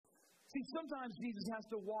See, sometimes Jesus has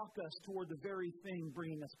to walk us toward the very thing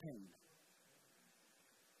bringing us pain.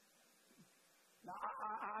 Now,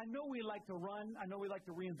 I know we like to run. I know we like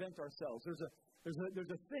to reinvent ourselves. There's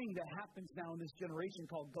a thing that happens now in this generation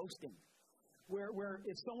called ghosting, where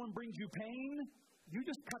if someone brings you pain, you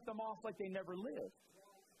just cut them off like they never lived.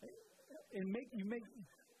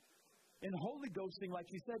 And holy ghosting,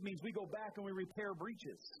 like you said, means we go back and we repair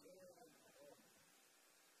breaches.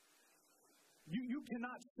 You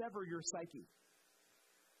cannot sever your psyche.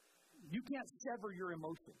 You can't sever your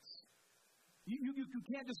emotions. You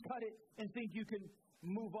can't just cut it and think you can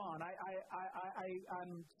move on.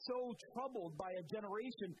 I'm so troubled by a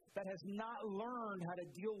generation that has not learned how to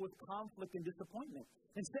deal with conflict and disappointment.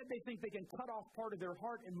 Instead, they think they can cut off part of their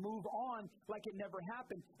heart and move on like it never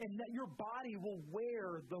happened, and that your body will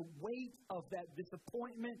wear the weight of that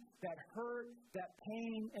disappointment, that hurt, that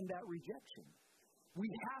pain, and that rejection. We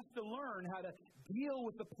have to learn how to deal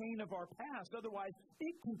with the pain of our past. Otherwise,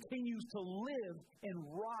 it continues to live and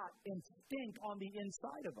rot and stink on the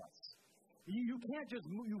inside of us. You can't just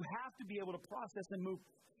move. You have to be able to process and move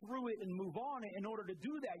through it and move on. In order to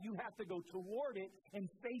do that, you have to go toward it and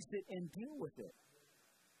face it and deal with it.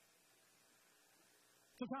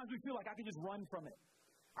 Sometimes we feel like I can just run from it.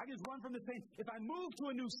 I can just run from this pain. If I move to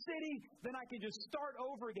a new city, then I can just start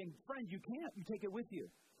over again. Friend, you can't. You take it with you.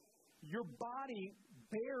 Your body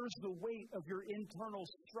bears the weight of your internal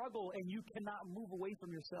struggle, and you cannot move away from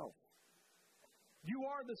yourself. You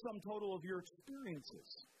are the sum total of your experiences.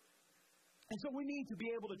 And so we need to be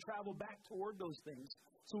able to travel back toward those things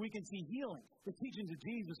so we can see healing. The teachings of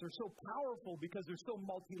Jesus are so powerful because they're so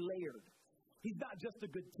multi-layered. He's not just a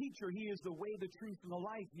good teacher. He is the way, the truth, and the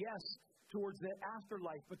life, yes, towards the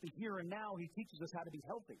afterlife, but the here and now, he teaches us how to be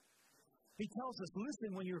healthy. He tells us,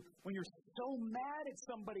 listen, when you're so mad at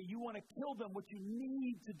somebody, you want to kill them, what you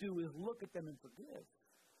need to do is look at them and forgive.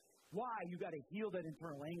 Why? You got to heal that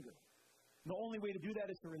internal anger. And the only way to do that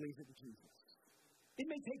is to release it to Jesus. It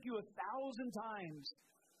may take you 1,000 times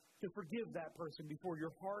to forgive that person before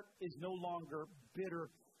your heart is no longer bitter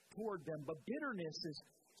toward them. But bitterness is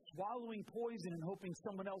swallowing poison and hoping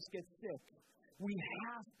someone else gets sick. We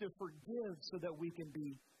have to forgive so that we can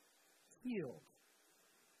be healed.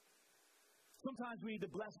 Sometimes we need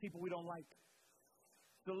to bless people we don't like.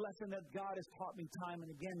 The lesson that God has taught me time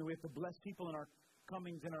and again, that we have to bless people in our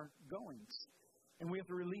comings and our goings. And we have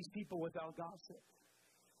to release people without gossip.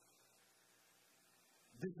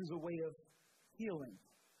 This is a way of healing.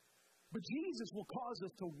 But Jesus will cause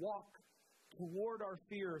us to walk toward our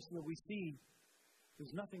fears so that we see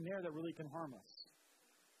there's nothing there that really can harm us.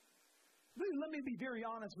 Let me be very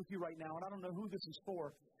honest with you right now, and I don't know who this is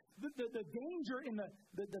for. The danger in the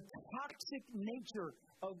toxic nature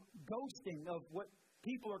of ghosting, of what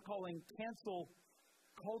people are calling cancel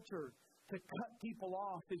culture, to cut people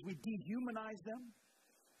off, is we dehumanize them,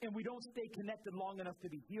 and we don't stay connected long enough to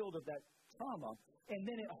be healed of that trauma, and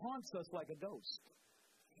then it haunts us like a ghost.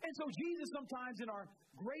 And so Jesus, sometimes in our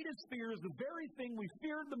greatest fears, the very thing we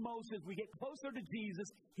feared the most, as we get closer to Jesus,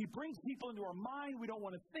 he brings people into our mind we don't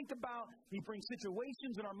want to think about. He brings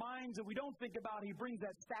situations in our minds that we don't think about. He brings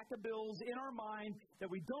that stack of bills in our mind that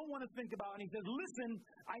we don't want to think about. And he says, listen,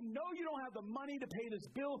 I know you don't have the money to pay this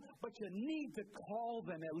bill, but you need to call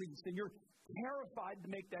them at least. And you're terrified to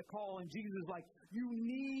make that call. And Jesus is like, you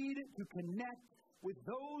need to connect with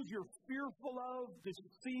those you're fearful of, to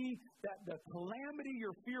see that the calamity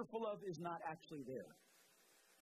you're fearful of is not actually there.